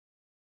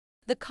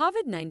The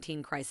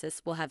COVID-19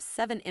 crisis will have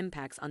 7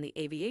 impacts on the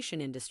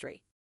aviation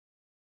industry.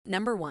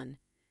 Number 1.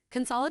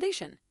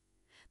 Consolidation.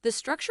 The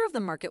structure of the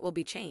market will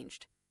be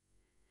changed.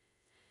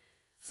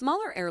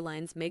 Smaller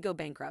airlines may go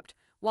bankrupt,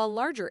 while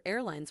larger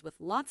airlines with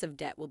lots of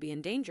debt will be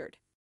endangered.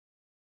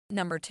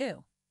 Number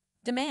 2.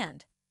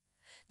 Demand.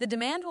 The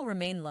demand will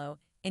remain low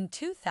in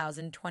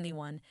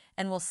 2021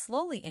 and will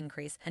slowly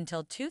increase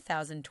until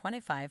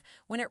 2025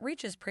 when it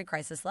reaches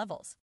pre-crisis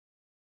levels.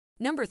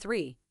 Number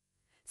 3.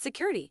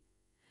 Security.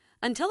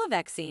 Until a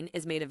vaccine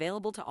is made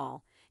available to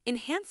all,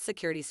 enhanced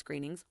security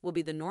screenings will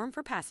be the norm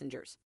for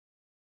passengers.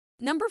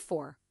 Number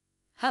 4.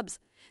 Hubs.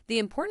 The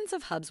importance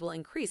of hubs will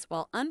increase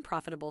while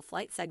unprofitable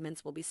flight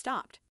segments will be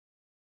stopped.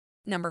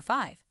 Number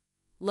 5.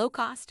 Low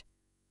cost.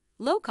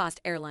 Low-cost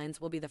airlines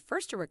will be the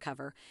first to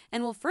recover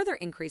and will further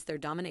increase their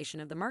domination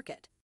of the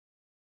market.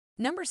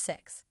 Number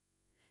 6.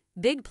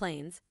 Big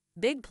planes.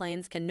 Big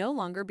planes can no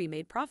longer be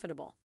made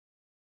profitable.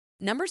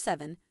 Number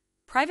 7.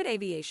 Private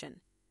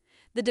aviation.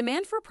 The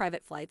demand for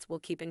private flights will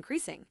keep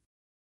increasing.